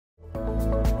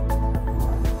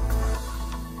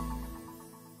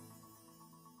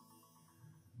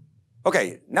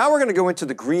Okay, now we're going to go into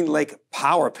the GreenLake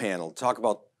Power Panel to talk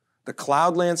about the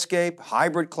cloud landscape,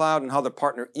 hybrid cloud, and how the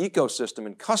partner ecosystem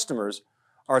and customers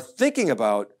are thinking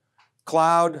about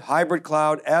cloud, hybrid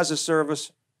cloud, as a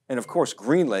service, and of course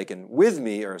GreenLake. And with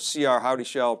me are CR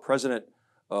Howdyshell, President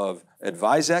of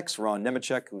Advisex, Ron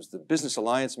Nemecek, who's the Business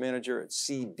Alliance Manager at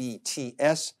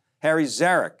CBTS. Harry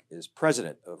Zarek is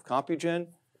President of Compugen,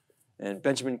 and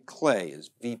Ben Klay is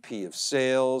VP of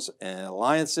Sales and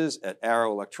Alliances at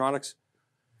Arrow Electronics.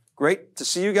 Great to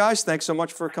see you guys. Thanks so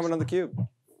much for coming on theCUBE.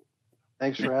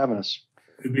 Thanks for having us.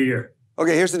 Good to be here.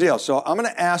 Okay, here's the deal. So I'm going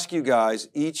to ask you guys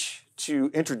each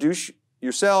to introduce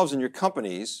yourselves and your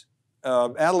companies,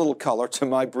 add a little color to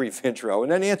my brief intro,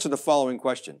 and then answer the following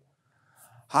question.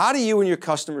 How do you and your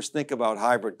customers think about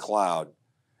hybrid cloud?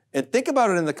 And think about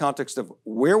it in the context of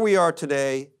where we are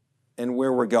today and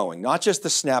where we're going. Not just the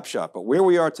snapshot, but where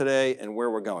we are today and where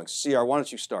we're going. CR, why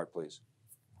don't you start, please?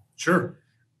 Sure.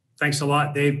 Thanks a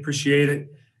lot, Dave. Appreciate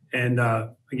it. And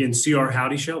again, CR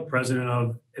Howdyshell, President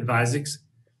of Advisex.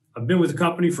 I've been with the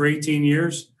company for 18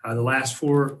 years, the last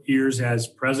 4 years as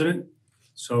president.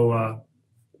 So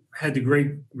had the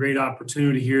great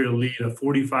opportunity here to lead a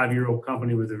 45-year-old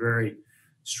company with a very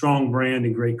strong brand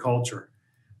and great culture.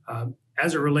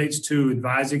 As it relates to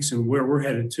Advisex and where we're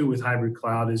headed to with hybrid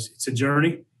cloud, it's a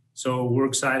journey. So we're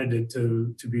excited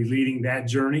to be leading that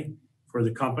journey for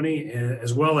the company,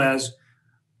 as well as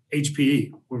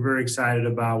HPE. We're very excited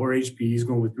about where HPE is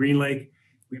going with GreenLake.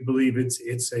 We believe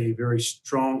it's a very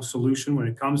strong solution when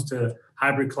it comes to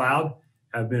hybrid cloud.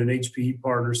 I've been an HPE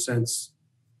partner since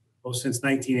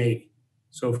 1980.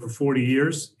 So for 40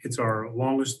 years, it's our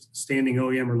longest standing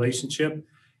OEM relationship.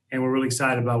 And we're really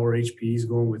excited about where HPE is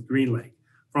going with GreenLake.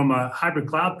 From a hybrid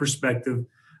cloud perspective,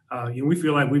 we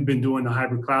feel like we've been doing the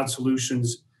hybrid cloud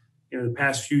solutions the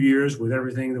past few years with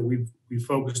everything that we've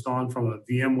focused on from a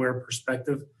VMware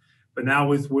perspective. But now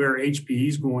with where HPE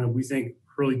is going, we think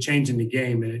really changing the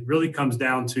game. And it really comes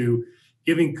down to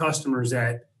giving customers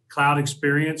that cloud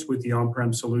experience with the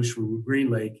on-prem solution with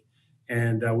GreenLake.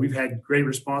 And we've had great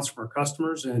response from our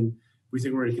customers, and we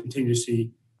think we're going to continue to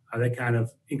see that kind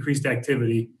of increased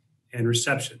activity and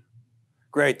reception.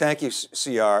 Great, thank you,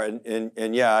 CR.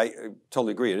 And yeah, I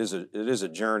totally agree. It is a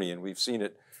journey, and we've seen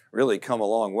it really come a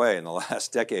long way in the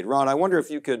last decade. Ron, I wonder if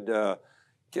you could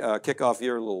kick off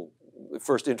your little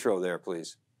first intro there,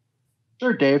 please.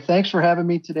 Sure, Dave. Thanks for having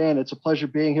me today, and it's a pleasure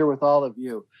being here with all of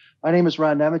you. My name is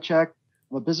Ron Nemecek.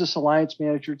 I'm a Business Alliance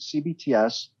Manager at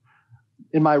CBTS.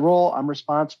 In my role, I'm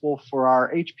responsible for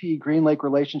our HPE GreenLake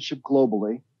relationship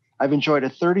globally. I've enjoyed a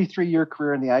 33-year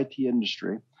career in the IT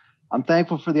industry. I'm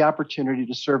thankful for the opportunity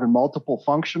to serve in multiple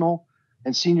functional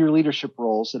and senior leadership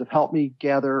roles that have helped me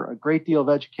gather a great deal of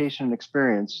education and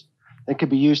experience that can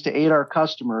be used to aid our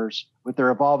customers with their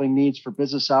evolving needs for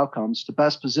business outcomes to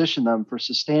best position them for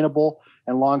sustainable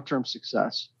and long-term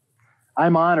success.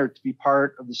 I'm honored to be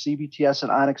part of the CBTS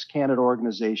and Onyx Canada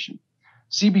organization.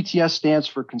 CBTS stands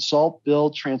for Consult,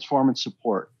 Build, Transform, and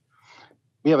Support.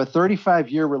 We have a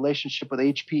 35-year relationship with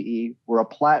HPE. We're a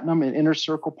Platinum and Inner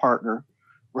Circle partner.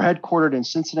 We're headquartered in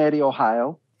Cincinnati,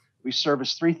 Ohio. We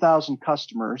service 3,000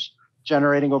 customers,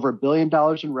 generating over $1 billion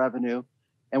in revenue,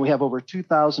 and we have over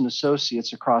 2,000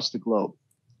 associates across the globe.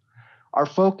 Our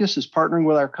focus is partnering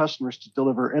with our customers to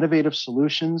deliver innovative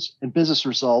solutions and business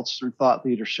results through thought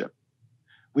leadership.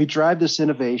 We drive this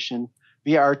innovation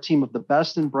via our team of the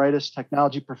best and brightest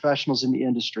technology professionals in the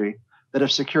industry that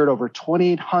have secured over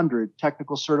 2,800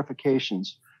 technical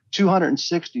certifications,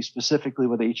 260 specifically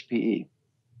with HPE.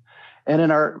 And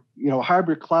in our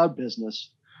hybrid cloud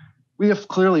business, we have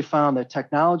clearly found that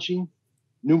technology,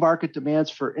 new market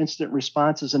demands for instant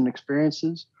responses and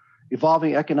experiences,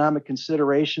 evolving economic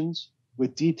considerations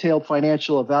with detailed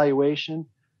financial evaluation,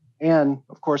 and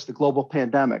of course the global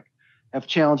pandemic have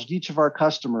challenged each of our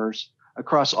customers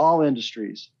across all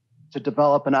industries to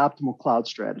develop an optimal cloud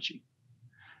strategy.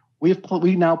 We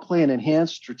now play an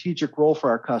enhanced strategic role for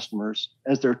our customers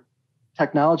as their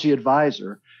technology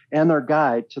advisor and their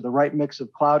guide to the right mix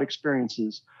of cloud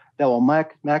experiences that will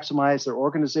maximize their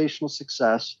organizational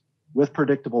success with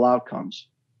predictable outcomes.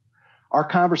 Our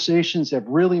conversations have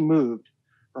really moved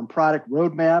from product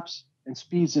roadmaps and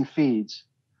speeds and feeds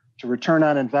to return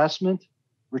on investment,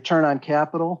 return on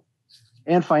capital,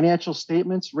 and financial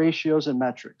statements, ratios, and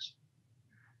metrics.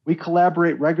 We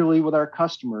collaborate regularly with our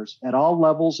customers at all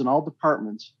levels and all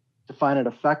departments to find an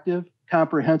effective,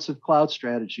 comprehensive cloud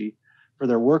strategy for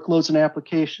their workloads and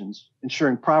applications,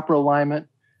 ensuring proper alignment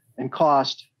and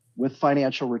cost with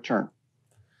financial return.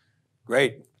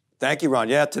 Great. Thank you, Ron.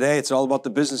 Yeah, today it's all about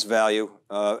the business value.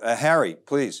 Harry,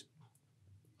 please.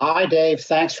 Hi, Dave.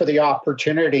 Thanks for the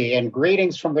opportunity and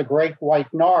greetings from the Great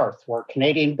White North. We're a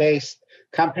Canadian-based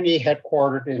company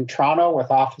headquartered in Toronto with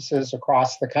offices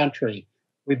across the country.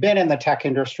 We've been in the tech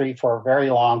industry for a very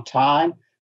long time.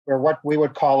 We're what we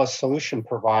would call a solution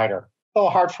provider. A little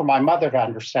hard for my mother to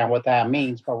understand what that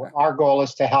means, but our goal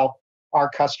is to help our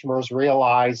customers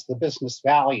realize the business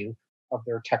value of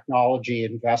their technology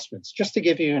investments. Just to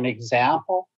give you an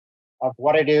example of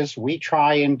what it is we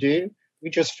try and do, we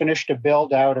just finished a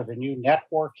build out of a new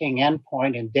networking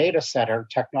endpoint and data center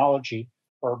technology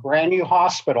for a brand new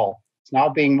hospital. It's now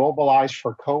being mobilized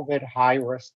for COVID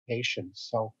high-risk patients.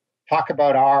 So talk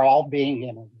about our all being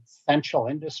in an essential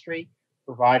industry,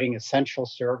 providing essential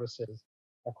services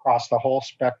across the whole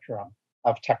spectrum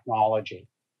of technology.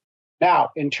 Now,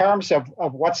 in terms of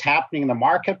what's happening in the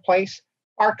marketplace,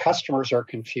 our customers are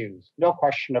confused, no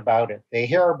question about it. They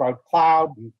hear about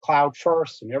cloud and cloud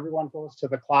first, and everyone goes to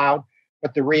the cloud.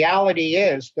 But the reality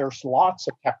is there's lots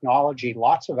of technology,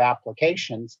 lots of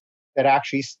applications that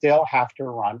actually still have to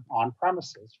run on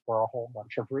premises for a whole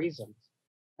bunch of reasons.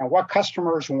 And what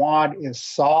customers want is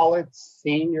solid,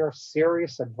 senior,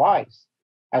 serious advice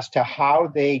as to how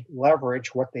they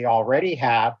leverage what they already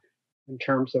have in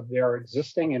terms of their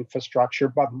existing infrastructure,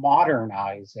 but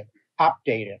modernize it,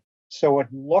 update it, so it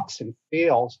looks and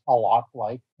feels a lot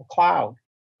like the cloud.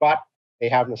 But they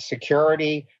have the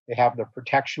security, they have the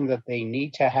protection that they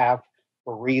need to have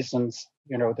for reasons,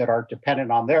 that are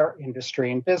dependent on their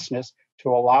industry and business to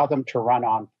allow them to run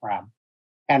on-prem.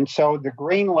 And so the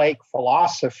GreenLake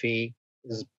philosophy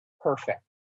is perfect.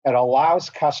 It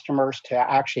allows customers to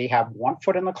actually have 1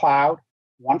 foot in the cloud,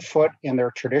 1 foot in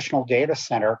their traditional data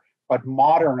center, but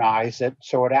modernize it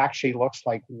so it actually looks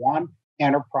like one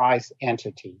enterprise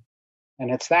entity. And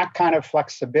it's that kind of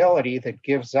flexibility that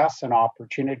gives us an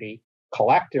opportunity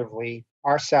collectively,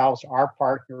 ourselves, our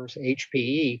partners,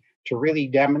 HPE, to really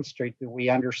demonstrate that we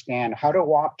understand how to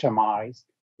optimize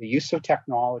the use of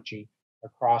technology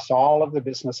across all of the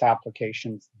business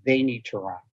applications they need to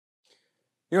run.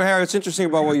 Harry, what's interesting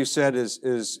about what you said is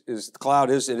the cloud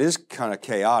it is kind of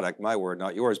chaotic, my word,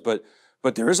 not yours, but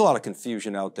there is a lot of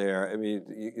confusion out there. I mean,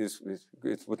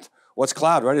 what's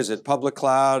cloud, right? Is it public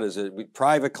cloud? Is it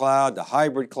private cloud, the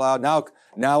hybrid cloud?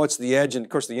 Now it's the edge, and of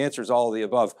course the answer is all of the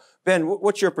above. Ben,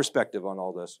 what's your perspective on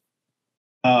all this?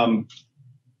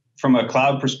 From a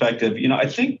cloud perspective, I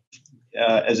think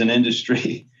as an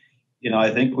industry, I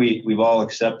think we've all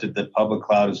accepted that public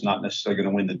cloud is not necessarily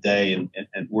going to win the day, and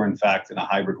we're in fact in a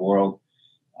hybrid world.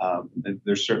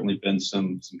 There's certainly been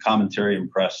some commentary and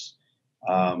press,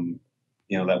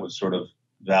 that would sort of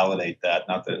validate that.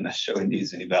 Not that it necessarily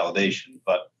needs any validation,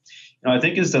 but I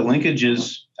think as the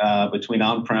linkages between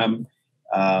on-prem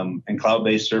and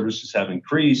cloud-based services have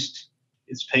increased,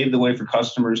 it's paved the way for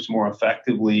customers to more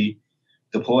effectively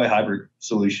deploy hybrid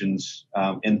solutions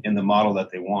in the model that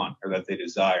they want or that they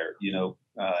desire.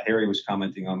 Harry was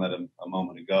commenting on that a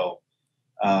moment ago.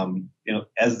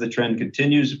 As the trend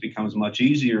continues, it becomes much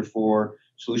easier for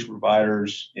solution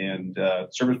providers and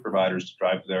service providers to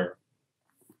drive their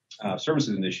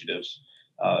services initiatives,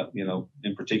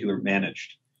 in particular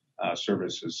managed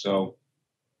services. So,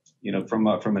 from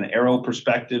an Arrow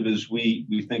perspective, as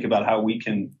we think about how we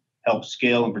can help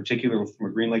scale, in particular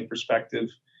from a GreenLake perspective,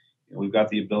 we've got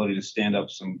the ability to stand up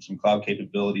some cloud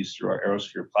capabilities through our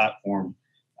ArrowSphere platform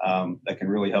that can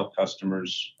really help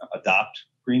customers adopt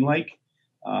GreenLake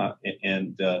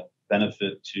and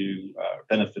benefit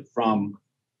from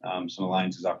some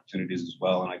alliances opportunities as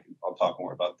well. And I'll talk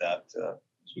more about that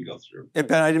as we go through. And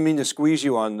Ben, I didn't mean to squeeze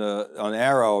you on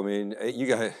Arrow. I mean,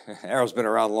 Arrow's been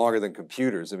around longer than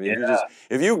computers. I mean,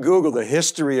 if you Google the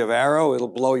history of Arrow, it'll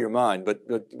blow your mind. But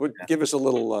give us a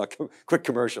little quick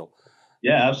commercial.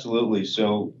 Yeah, absolutely.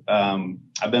 So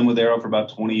I've been with Arrow for about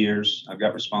 20 years. I've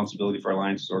got responsibility for our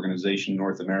alliances organization in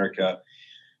North America.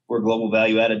 We're a global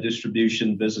value-added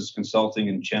distribution, business consulting,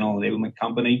 and channel enablement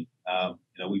company.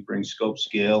 We bring scope,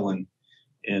 scale,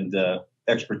 and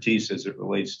expertise as it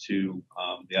relates to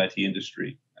the IT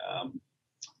industry.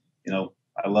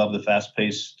 I love the fast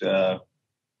pace that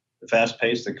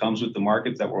comes with the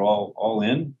market that we're all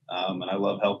in, and I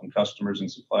love helping customers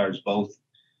and suppliers both,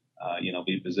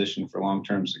 be positioned for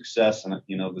long-term success. And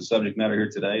the subject matter here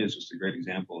today is just a great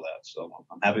example of that. So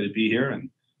I'm happy to be here and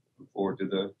look forward to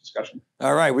the discussion.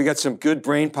 All right, we got some good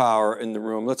brain power in the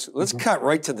room. Let's cut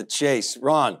right to the chase.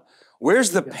 Ron,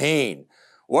 where's the pain?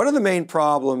 What are the main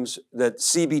problems that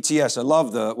CBTS, I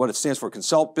love what it stands for,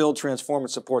 consult, build, transform,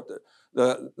 and support.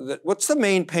 What's the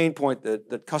main pain point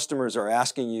that customers are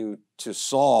asking you to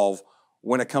solve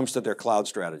when it comes to their cloud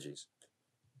strategies?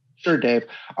 Sure, Dave.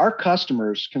 Our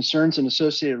customers' concerns and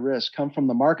associated risks come from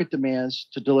the market demands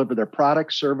to deliver their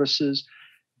products, services,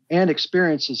 and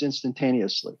experiences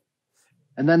instantaneously.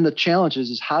 And then the challenge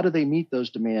is how do they meet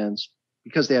those demands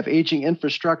because they have aging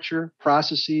infrastructure,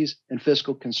 processes, and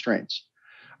fiscal constraints.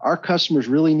 Our customers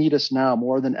really need us now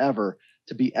more than ever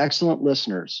to be excellent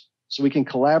listeners so we can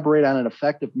collaborate on an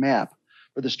effective map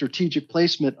for the strategic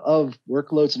placement of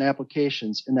workloads and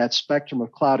applications in that spectrum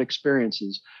of cloud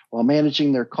experiences while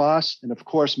managing their costs and, of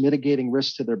course, mitigating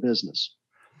risks to their business.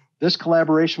 This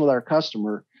collaboration with our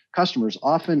customers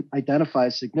often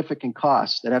identifies significant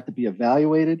costs that have to be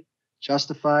evaluated,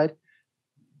 justified,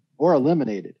 or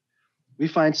eliminated. We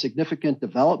find significant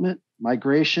development,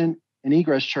 migration, and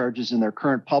egress charges in their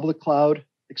current public cloud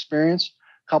experience,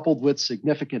 coupled with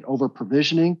significant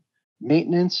over-provisioning,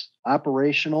 maintenance,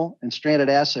 operational, and stranded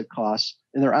asset costs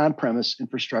in their on-premise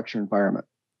infrastructure environment.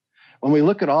 When we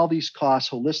look at all these costs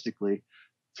holistically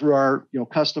through our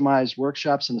customized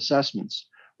workshops and assessments,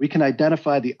 we can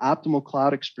identify the optimal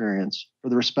cloud experience for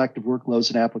the respective workloads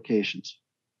and applications.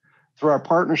 Through our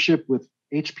partnership with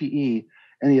HPE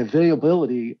and the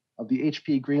availability of the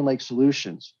HPE GreenLake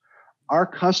solutions, our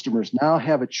customers now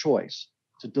have a choice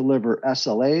to deliver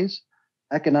SLAs,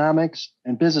 economics,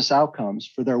 and business outcomes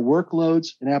for their workloads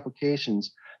and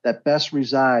applications that best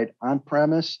reside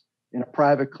on-premise in a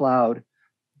private cloud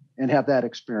and have that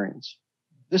experience.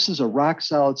 This is a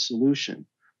rock-solid solution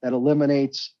that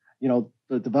eliminates,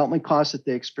 the development costs that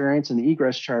they experience and the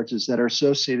egress charges that are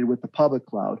associated with the public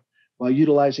cloud while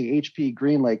utilizing HPE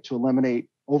GreenLake to eliminate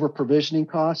over-provisioning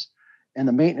costs and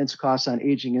the maintenance costs on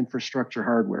aging infrastructure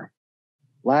hardware.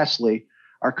 Lastly,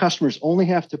 our customers only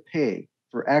have to pay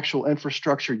for actual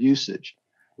infrastructure usage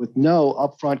with no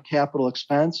upfront capital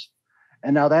expense.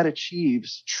 And now that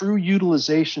achieves true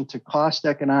utilization to cost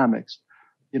economics,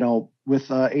 with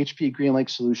HPE GreenLake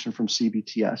solution from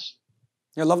CBTS.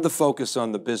 I love the focus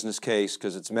on the business case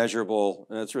because it's measurable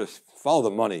and it's really follow the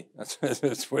money.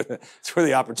 That's where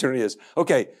the opportunity is.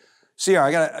 Okay,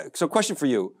 CR, so question for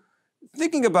you.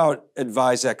 Thinking about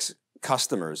AdviseX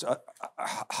customers,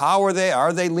 how are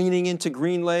they leaning into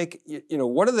GreenLake?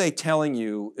 What are they telling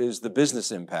you is the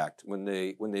business impact when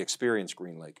they experience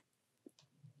GreenLake?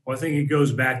 Well, I think it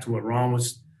goes back to what Ron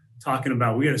was talking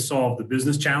about. We got to solve the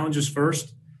business challenges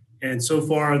first. And so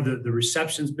far, the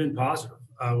reception's been positive.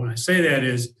 When I say that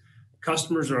is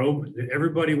customers are open.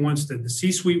 Everybody the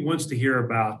C-suite wants to hear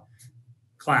about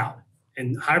cloud,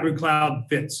 and hybrid cloud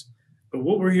fits. But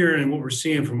what we're hearing and what we're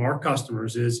seeing from our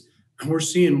customers is we're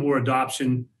seeing more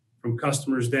adoption from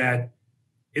customers that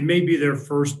it may be their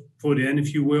first foot in,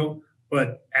 if you will,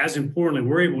 but as importantly,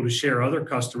 we're able to share other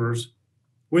customers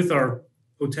with our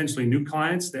potentially new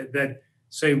clients that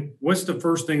say, what's the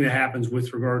first thing that happens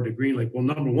with regard to GreenLake? Well,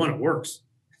 number one, it works.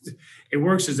 It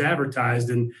works as advertised,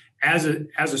 and as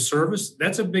a service,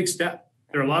 that's a big step.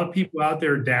 There are a lot of people out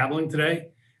there dabbling today,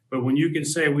 but when you can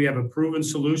say we have a proven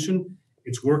solution,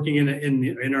 it's working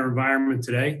in our environment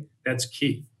today, that's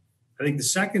key. I think the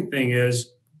second thing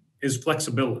is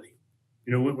flexibility.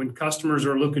 When customers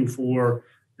are looking for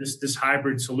this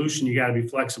hybrid solution, you got to be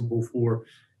flexible for.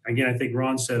 Again, I think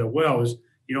Ron said it well, is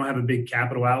you don't have a big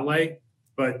capital outlay,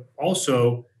 but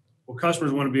also what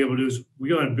customers want to be able to do is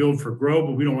we want to build for growth,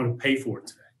 but we don't want to pay for it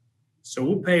today. So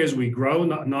we'll pay as we grow,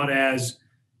 not as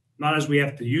we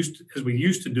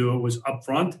used to do it was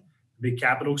upfront, big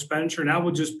capital expenditure. Now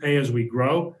we'll just pay as we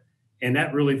grow, and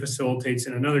that really facilitates.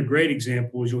 And another great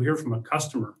example is you'll hear from a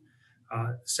customer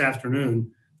this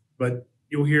afternoon, but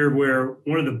you'll hear where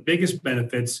one of the biggest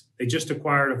benefits, they just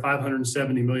acquired a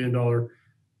 $570 million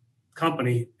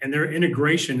company, and their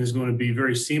integration is going to be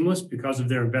very seamless because of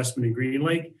their investment in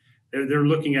GreenLake. They're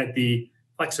looking at the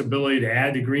flexibility to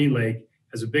add to GreenLake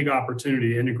as a big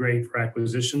opportunity to integrate for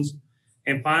acquisitions.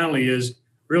 And finally is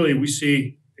really we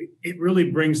see it really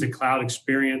brings the cloud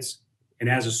experience and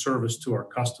as a service to our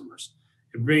customers.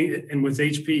 And with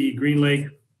HPE GreenLake,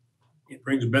 it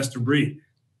brings best of breed.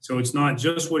 So it's not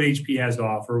just what HP has to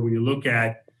offer. When you look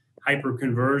at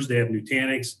hyperconverged, they have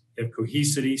Nutanix, they have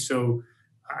Cohesity. So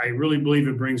I really believe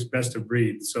it brings best of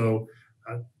breed. So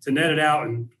to net it out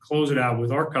and close it out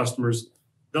with our customers,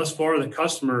 thus far the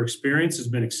customer experience has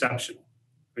been exceptional.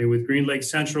 I mean, with GreenLake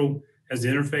Central as the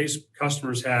interface,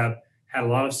 customers have had a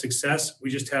lot of success. We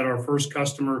just had our first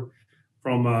customer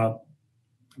from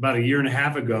about a year and a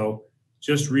half ago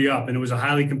just re-up, and it was a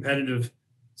highly competitive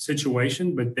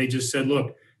situation, but they just said,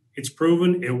 look, it's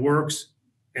proven, it works,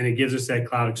 and it gives us that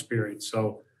cloud experience.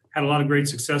 So had a lot of great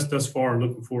success thus far and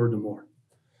looking forward to more.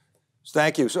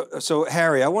 Thank you. So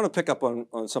Harry, I want to pick up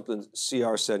on something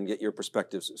CR said and get your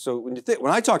perspectives. So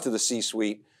when I talk to the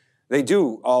C-suite, they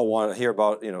do all want to hear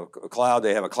about, cloud.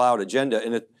 They have a cloud agenda,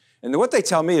 and what they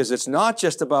tell me is it's not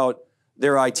just about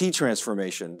their IT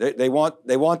transformation. They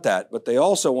want that, but they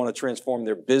also want to transform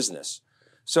their business.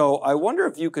 So I wonder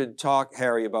if you could talk,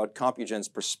 Harry, about Compugen's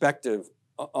perspective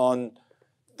on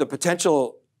the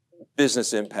potential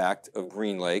business impact of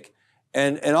GreenLake,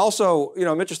 and also,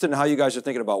 I'm interested in how you guys are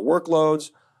thinking about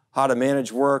workloads, how to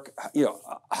manage work,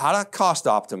 how to cost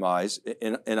optimize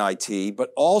in IT,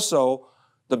 but also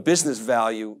the business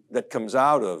value that comes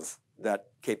out of that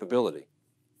capability.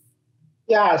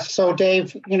 Yeah, so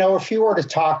Dave, if you were to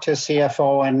talk to a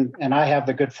CFO, and I have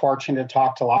the good fortune to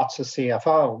talk to lots of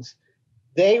CFOs,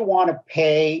 they want to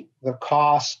pay the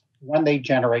cost when they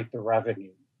generate the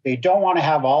revenue. They don't want to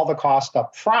have all the cost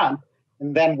up front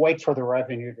and then wait for the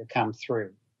revenue to come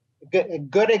through. A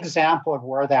good example of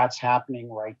where that's happening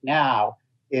right now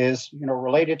is,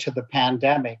 related to the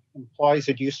pandemic. Employees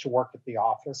that used to work at the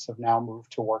office have now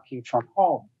moved to working from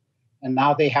home, and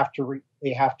now they have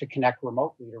to connect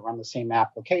remotely to run the same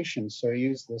application. So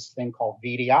use this thing called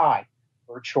VDI,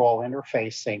 virtual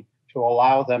interfacing, to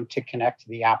allow them to connect to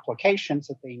the applications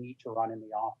that they need to run in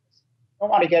the office. I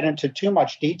don't want to get into too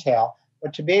much detail,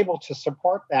 but to be able to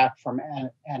support that from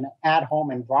an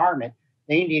at-home environment,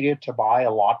 they needed to buy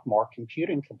a lot more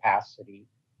computing capacity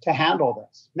to handle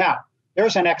this. Now,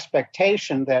 there's an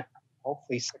expectation that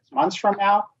hopefully 6 months from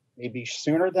now, maybe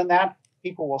sooner than that,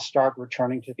 people will start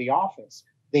returning to the office.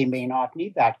 They may not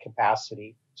need that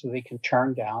capacity, so they can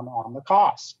turn down on the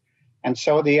cost. And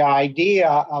so the idea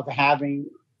of having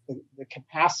the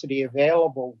capacity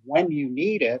available when you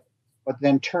need it, but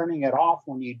then turning it off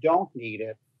when you don't need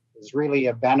it, is really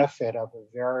a benefit of a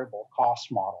variable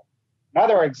cost model.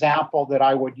 Another example that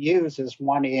I would use is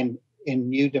one in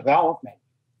new development.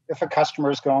 If a customer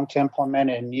is going to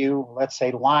implement a new, let's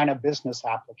say, line of business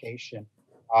application,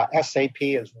 SAP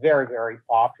is very, very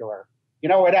popular.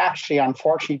 It actually,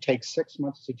 unfortunately, takes 6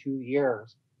 months to 2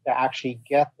 years to actually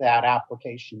get that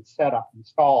application set up,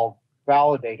 installed,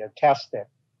 validated, tested,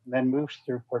 and then moves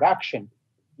through production.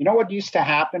 What used to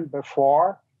happen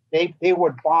before? They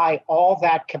would buy all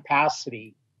that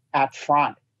capacity at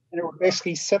front, and it would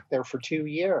basically sit there for 2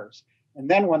 years. And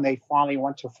then when they finally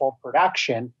went to full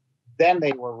production, then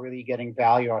they were really getting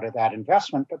value out of that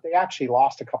investment, but they actually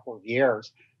lost a couple of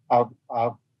years of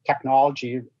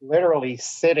technology literally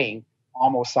sitting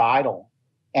almost idle.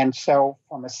 And so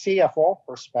from a CFO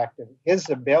perspective, his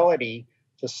ability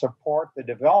to support the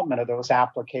development of those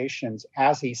applications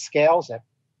as he scales it,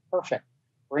 perfect.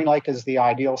 GreenLake is the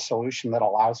ideal solution that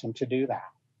allows him to do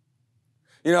that.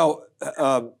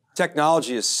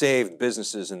 Technology has saved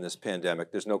businesses in this pandemic.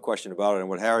 There's no question about it. And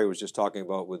what Harry was just talking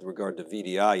about with regard to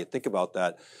VDI, you think about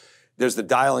that. There's the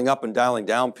dialing up and dialing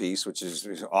down piece, which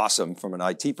is awesome from an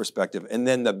IT perspective. And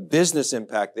then the business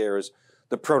impact there is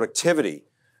the productivity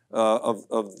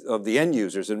of the end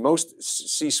users. And most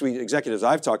C-suite executives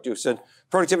I've talked to have said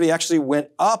productivity actually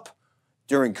went up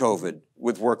during COVID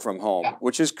with work from home,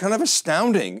 which is kind of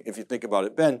astounding if you think about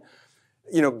it. Ben,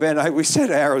 we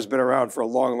said Arrow's been around for a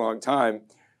long, long time,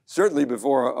 certainly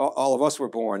before all of us were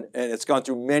born, and it's gone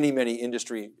through many, many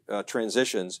industry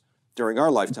transitions during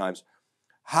our lifetimes.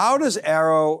 How does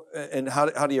Arrow and how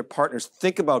do your partners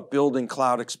think about building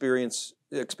cloud experiences,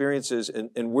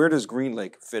 and where does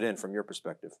GreenLake fit in from your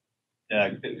perspective?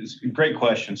 Yeah, it's a great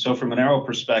question. So from an Arrow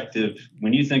perspective,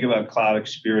 when you think about cloud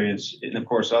experience, and of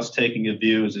course us taking a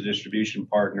view as a distribution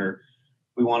partner,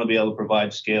 we want to be able to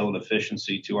provide scale and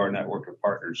efficiency to our network of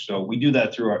partners. So we do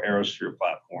that through our ArrowSphere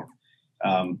platform.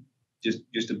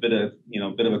 Just a bit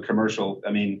of a commercial.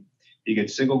 I mean, you get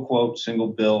single quote, single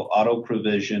bill, auto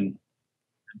provision,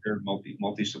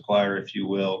 multi-supplier, if you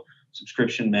will,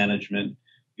 subscription management,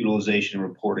 utilization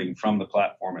reporting from the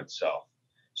platform itself.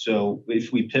 So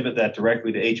if we pivot that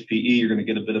directly to HPE, you're going to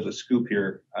get a bit of a scoop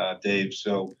here, Dave.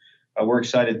 So we're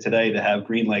excited today to have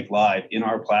GreenLake live in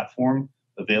our platform,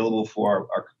 available for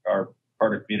our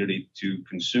partner community to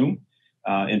consume.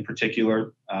 In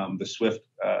particular, the Swift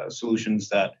solutions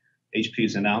that HP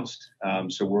has announced.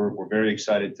 So we're very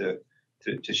excited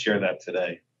to share that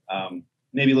today.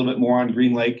 Maybe a little bit more on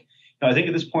GreenLake. I think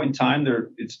at this point in time,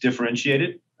 it's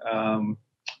differentiated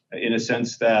in a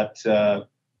sense that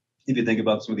if you think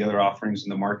about some of the other offerings in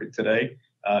the market today,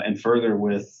 and further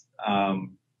with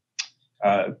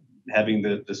having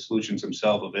the solutions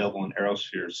themselves available in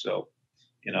ArrowSphere. So,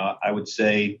 I would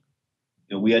say,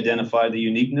 we identify the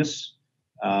uniqueness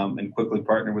and quickly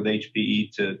partner with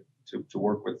HPE to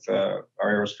work with our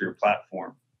ArrowSphere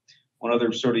platform. One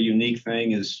other sort of unique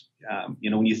thing is,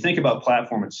 when you think about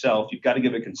platform itself, you've got to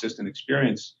give a consistent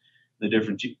experience in the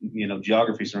different,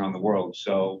 geographies around the world.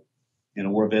 So,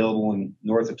 We're available in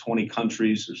north of 20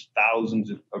 countries. There's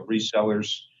thousands of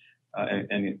resellers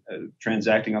and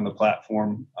transacting on the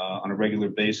platform on a regular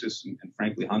basis, and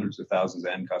frankly, hundreds of thousands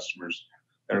of end customers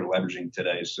that are leveraging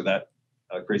today. So that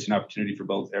creates an opportunity for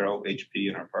both Arrow, HPE,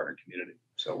 and our partner community.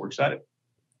 So we're excited.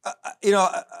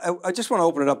 I just want to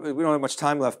open it up. We don't have much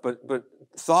time left, but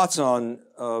thoughts on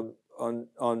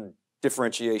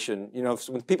differentiation.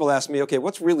 When people ask me, okay,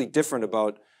 what's really different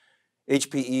about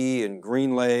HPE and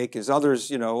GreenLake, as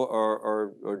others,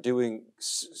 are doing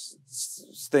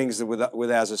things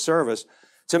with as a service.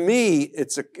 To me,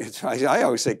 I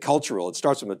always say cultural. It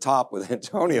starts from the top with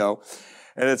Antonio,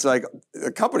 and it's like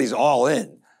the company's all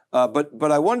in.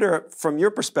 But I wonder, from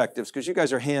your perspectives, because you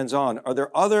guys are hands-on, are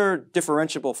there other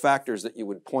differentiable factors that you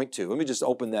would point to? Let me just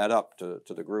open that up to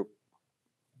the group.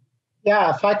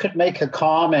 Yeah, if I could make a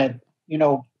comment,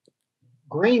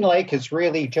 GreenLake is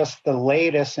really just the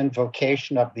latest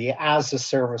invocation of the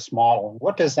as-a-service model.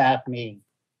 What does that mean?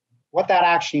 What that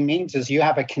actually means is you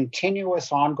have a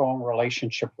continuous ongoing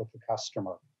relationship with the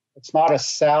customer. It's not a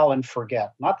sell and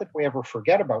forget. Not that we ever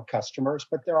forget about customers,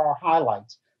 but there are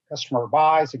highlights. Customer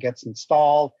buys, it gets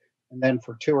installed, and then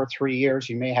for 2 or 3 years,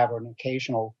 you may have an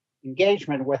occasional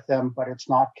engagement with them, but it's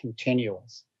not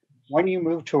continuous. When you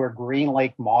move to a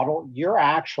GreenLake model, you're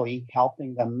actually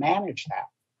helping them manage that.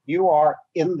 You are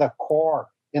in the core,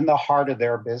 in the heart of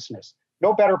their business.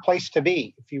 No better place to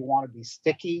be if you want to be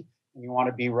sticky and you want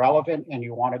to be relevant and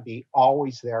you want to be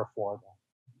always there for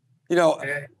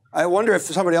them. I wonder if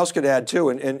somebody else could add too,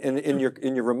 in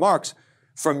your remarks,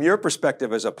 from your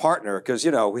perspective as a partner, because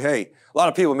hey, a lot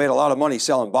of people made a lot of money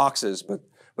selling boxes,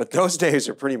 but those days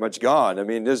are pretty much gone. I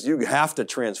mean, you have to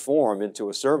transform into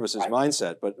a services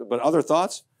mindset. But other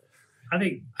thoughts? I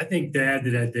think to add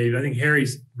to that, Dave, I think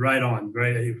Harry's right on,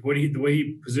 right? The way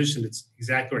he positioned it's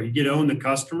exactly right. You get to own the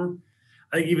customer.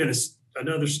 I think even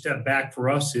another step back for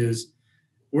us is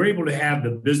we're able to have the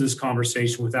business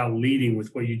conversation without leading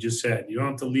with what you just said. You don't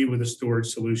have to lead with a storage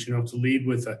solution. You don't have to lead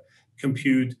with a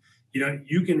compute.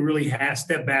 You can really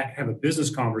step back, have a business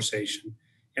conversation.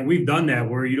 And we've done that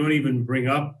where you don't even bring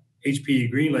up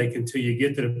HPE GreenLake until you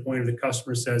get to the point where the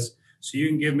customer says, so you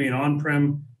can give me an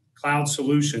on-prem cloud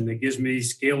solution that gives me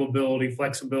scalability,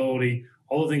 flexibility,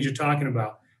 all the things you're talking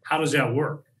about. How does that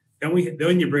work?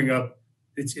 Then you bring up,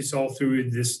 it's all through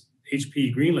this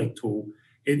HPE GreenLake tool.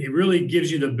 It really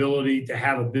gives you the ability to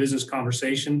have a business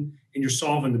conversation, and you're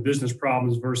solving the business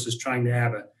problems versus trying to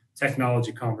have a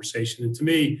technology conversation. And to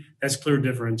me, that's clear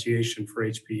differentiation for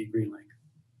HPE GreenLake.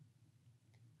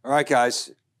 All right,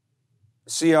 guys.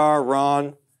 CR,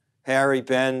 Ron, Harry,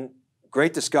 Ben,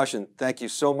 great discussion. Thank you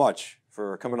so much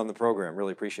for coming on the program.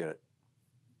 Really appreciate it.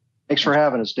 Thanks for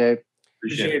having us, Dave.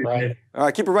 Appreciate it. All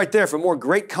right, keep it right there for more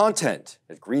great content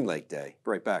at GreenLake Day.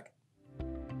 Be right back.